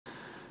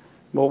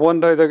But one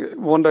day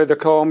they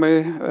called me,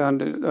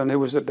 and he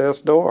was at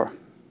death's door.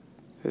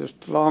 His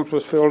lungs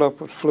was filled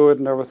up with fluid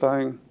and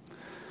everything.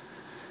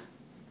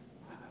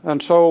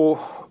 And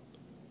so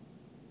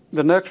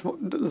the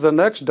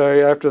next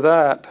day after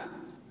that,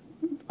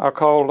 I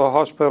called the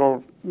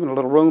hospital in a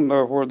little room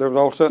there where they was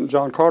all sitting.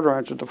 John Carter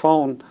answered the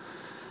phone,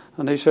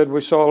 and he said,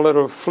 "We saw a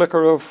little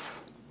flicker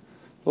of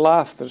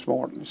life this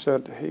morning." He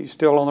said, "He's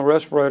still on the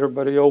respirator,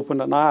 but he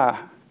opened an eye."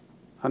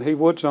 And he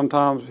would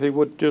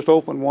just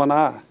open one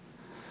eye.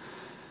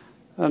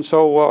 And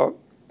so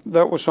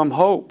that was some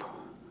hope.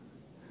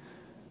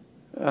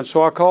 And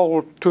so I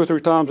called 2 or 3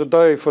 times a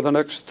day for the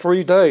next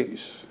 3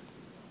 days.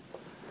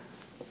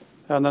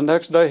 And the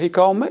next day he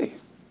called me.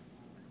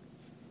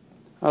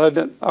 And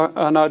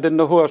I didn't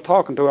know who I was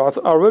talking to.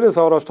 I really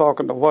thought I was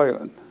talking to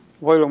Waylon.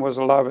 Waylon was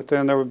alive at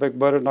then, they were big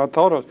buddies, and I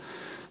thought I was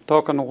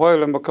talking to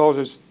Waylon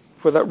because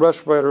with that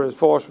respirator, his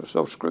voice was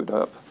so screwed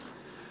up.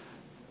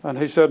 And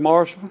he said,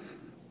 "Marshall,"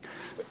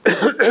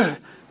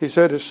 he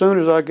said, "as soon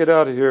as I get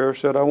out of here,"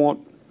 said, "I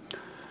want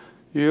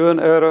you and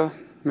Etta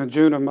and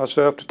June and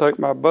myself to take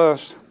my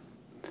bus,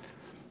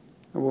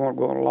 and we want to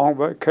go on a long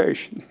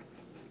vacation."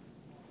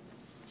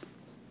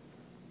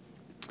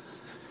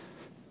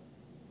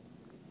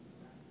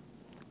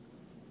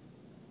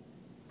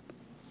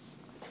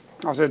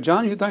 I said,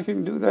 "John, you think you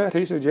can do that?"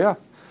 He said, "Yeah,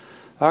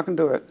 I can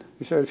do it."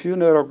 He said, "If you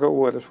and Etta will go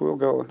with us, we'll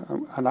go,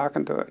 and I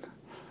can do it."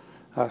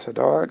 I said,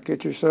 "All right,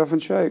 get yourself in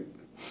shape,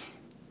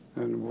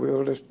 and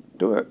we'll just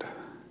do it."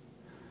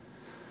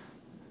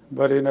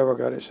 But he never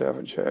got himself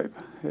in shape.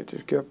 It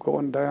just kept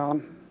going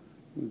down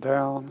and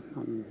down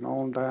and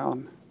on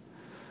down.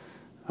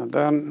 And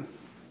then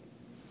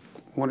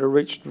when it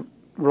reached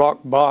rock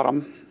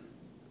bottom,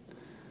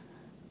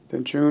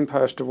 then June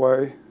passed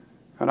away.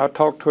 And I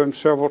talked to him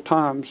several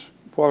times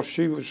while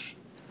she was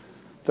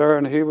there,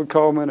 and he would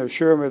call me and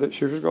assure me that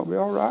she was going to be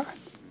all right.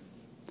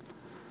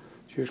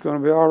 She was going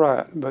to be all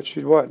right, but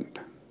she wasn't.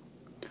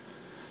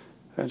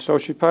 And so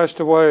she passed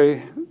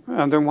away,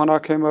 and then when I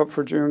came up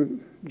for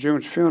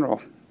June's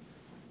funeral,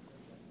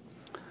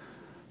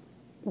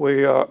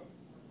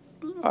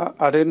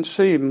 I didn't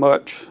see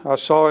much. I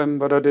saw him,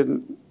 but I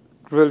didn't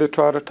really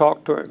try to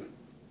talk to him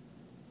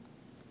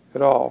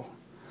at all.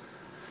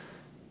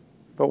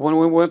 But when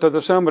we went to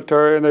the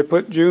cemetery and they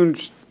put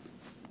June's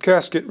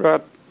casket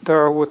right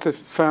there with the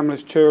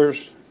family's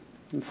chairs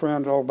and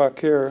friends all back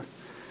here,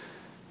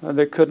 and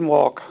they couldn't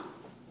walk.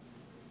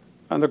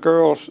 And the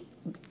girls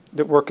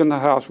that work in the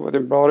house with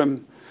him brought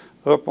him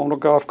up on a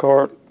golf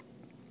cart,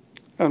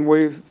 and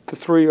the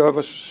 3 of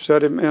us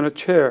set him in a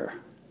chair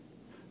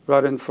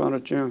right in front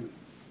of June.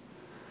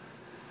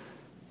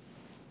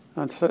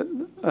 And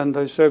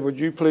they said, "Would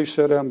you please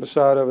sit down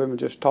beside of him and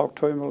just talk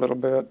to him a little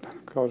bit,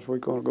 because we're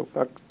going to go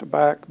back to the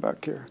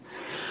back here."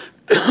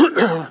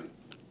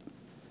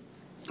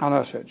 And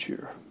I said,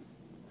 "Sure."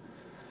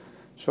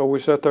 So we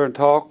sat there and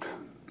talked.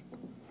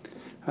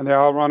 And the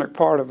ironic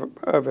part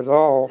of it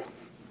all,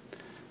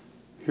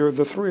 here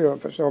the 3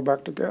 of us all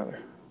back together.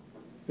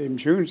 Even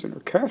June's in her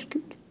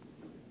casket.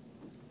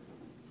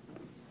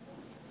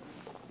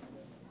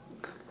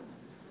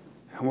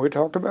 And we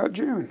talked about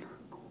June.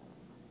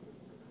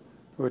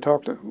 We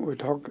talked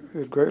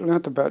at great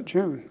length about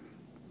June.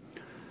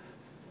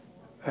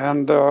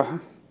 And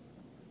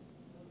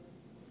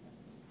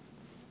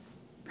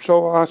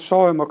so I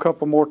saw him a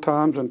couple more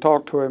times and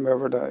talked to him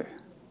every day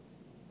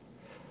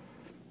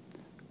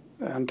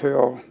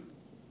until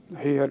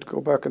he had to go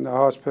back in the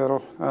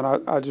hospital. And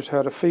I just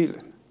had a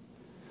feeling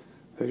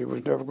that he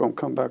was never going to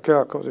come back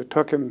out, because it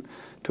took him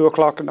 2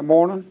 o'clock in the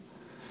morning.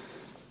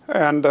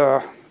 And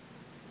I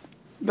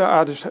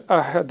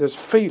had this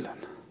feeling.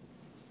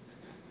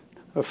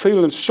 A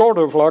feeling sort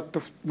of like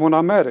when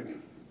I met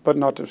him, but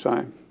not the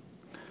same.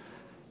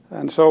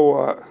 And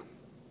so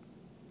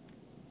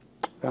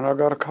then I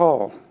got a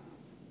call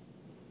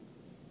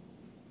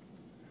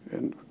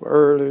in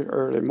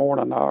early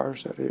morning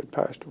hours that he had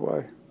passed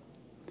away.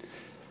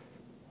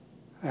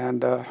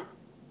 And it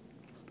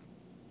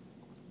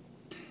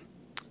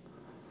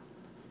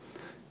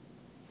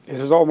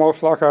is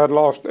almost like I had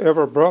lost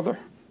every brother,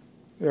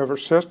 every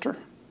sister.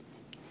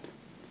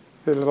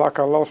 It was like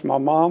I lost my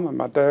mom and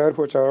my dad,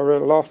 which I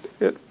already lost.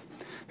 It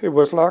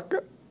was like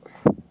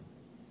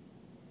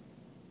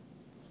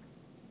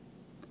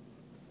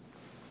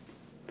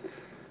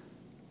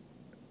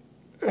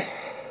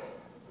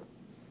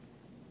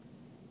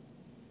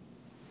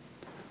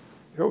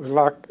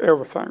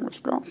everything was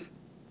gone.